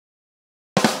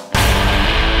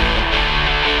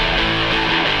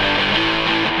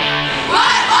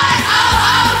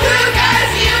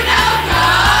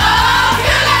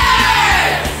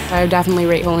I would definitely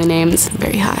rate Holy Names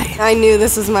very high. I knew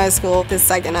this was my school the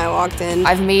second I walked in.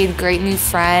 I've made great new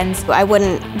friends. I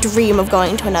wouldn't dream of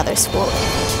going to another school.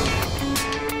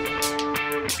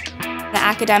 The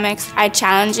academics are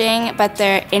challenging, but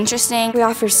they're interesting. We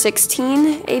offer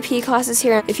 16 AP classes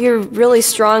here. If you're really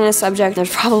strong in a subject,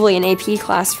 there's probably an AP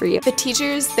class for you. The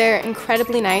teachers, they're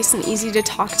incredibly nice and easy to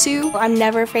talk to. I'm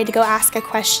never afraid to go ask a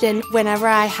question. Whenever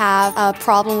I have a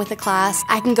problem with a class,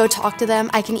 I can go talk to them,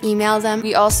 I can email them.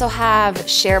 We also have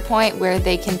SharePoint where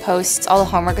they can post all the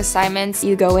homework assignments.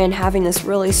 You go in having this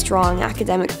really strong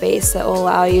academic base that will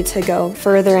allow you to go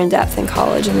further in depth in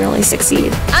college and really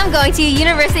succeed. I'm going to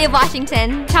University of Washington.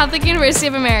 Catholic University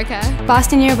of America.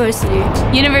 Boston University.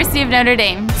 University of Notre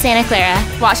Dame. Santa Clara.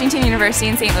 Washington University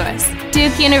in St. Louis.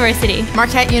 Duke University.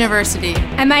 Marquette University.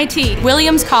 MIT.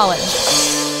 Williams College.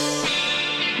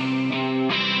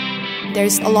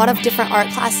 There's a lot of different art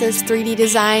classes, 3D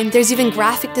design, there's even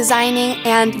graphic designing,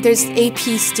 and there's AP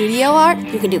studio art.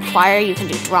 You can do choir, you can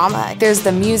do drama. There's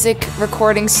the music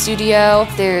recording studio.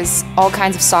 There's all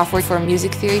kinds of software for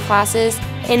music theory classes.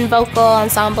 In vocal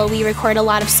ensemble, we record a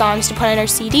lot of songs to put on our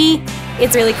CD.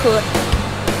 It's really cool.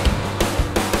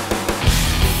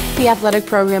 The athletic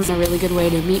program is a really good way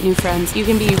to meet new friends. You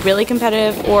can be really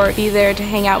competitive or be there to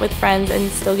hang out with friends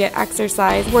and still get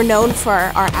exercise. We're known for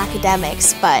our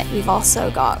academics, but we've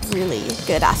also got really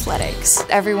good athletics.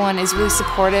 Everyone is really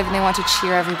supportive and they want to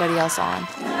cheer everybody else on.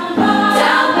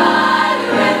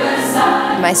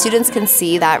 My students can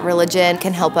see that religion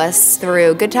can help us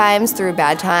through good times, through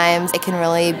bad times. It can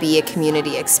really be a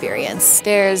community experience.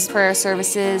 There's prayer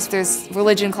services, there's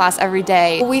religion class every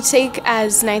day. We take,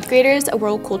 as 9th graders, a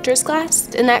world cultures class.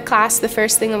 In that class, the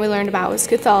first thing that we learned about was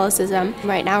Catholicism.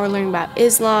 Right now we're learning about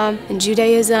Islam and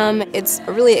Judaism. It's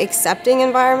a really accepting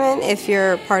environment if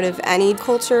you're part of any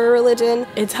culture or religion.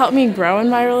 It's helped me grow in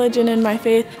my religion and my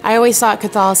faith. I always thought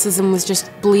Catholicism was just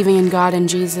believing in God and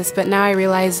Jesus, but now I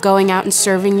realize going out and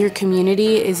serving your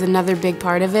community is another big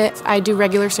part of it. I do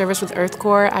regular service with Earth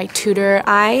Corps, I tutor.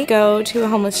 I go to a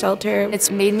homeless shelter. It's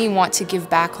made me want to give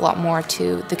back a lot more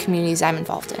to the communities I'm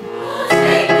involved in.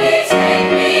 Take me,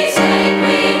 take me, take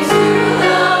me to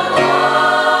the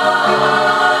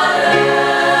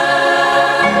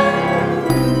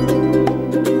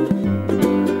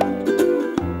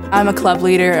I'm a club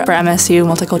leader for MSU,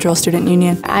 Multicultural Student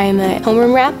Union. I'm a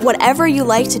homeroom rep. Whatever you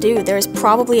like to do, there's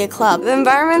probably a club. The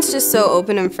environment's just so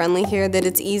open and friendly here that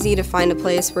it's easy to find a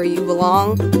place where you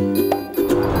belong.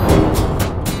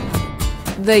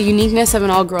 The uniqueness of an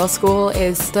all-girls school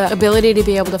is the ability to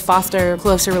be able to foster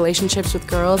closer relationships with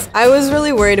girls. I was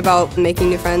really worried about making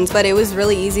new friends, but it was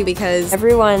really easy because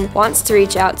everyone wants to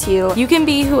reach out to you. You can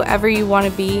be whoever you want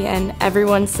to be and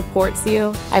everyone supports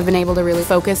you. I've been able to really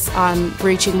focus on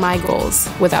reaching my goals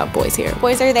without boys here.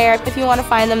 Boys are there. If you want to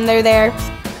find them, they're there.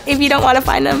 If you don't want to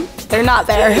find them, they're not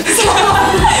there.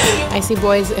 I see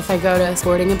boys if I go to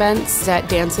sporting events, at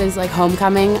dances like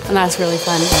homecoming, and that's really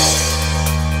fun.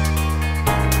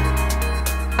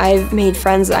 I've made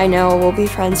friends that I know will be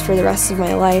friends for the rest of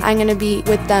my life. I'm gonna be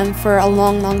with them for a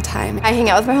long, long time. I hang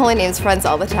out with my Holy Names friends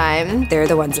all the time. They're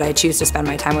the ones that I choose to spend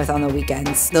my time with on the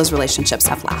weekends. Those relationships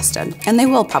have lasted, and they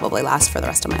will probably last for the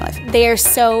rest of my life. They are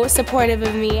so supportive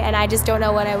of me, and I just don't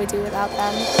know what I would do without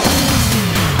them.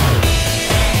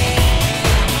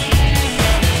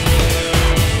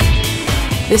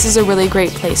 This is a really great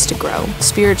place to grow.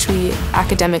 Spiritually,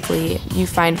 academically, you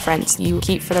find friends you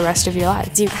keep for the rest of your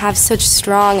lives. You have such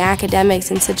strong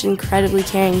academics and such incredibly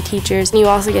caring teachers. You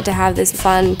also get to have this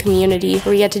fun community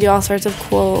where you get to do all sorts of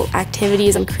cool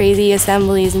activities and crazy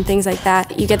assemblies and things like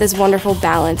that. You get this wonderful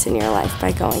balance in your life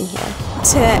by going here.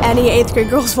 To any 8th grade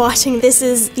girls watching, this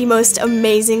is the most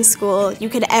amazing school you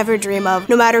could ever dream of.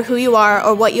 No matter who you are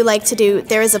or what you like to do,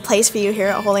 there is a place for you here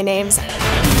at Holy Names.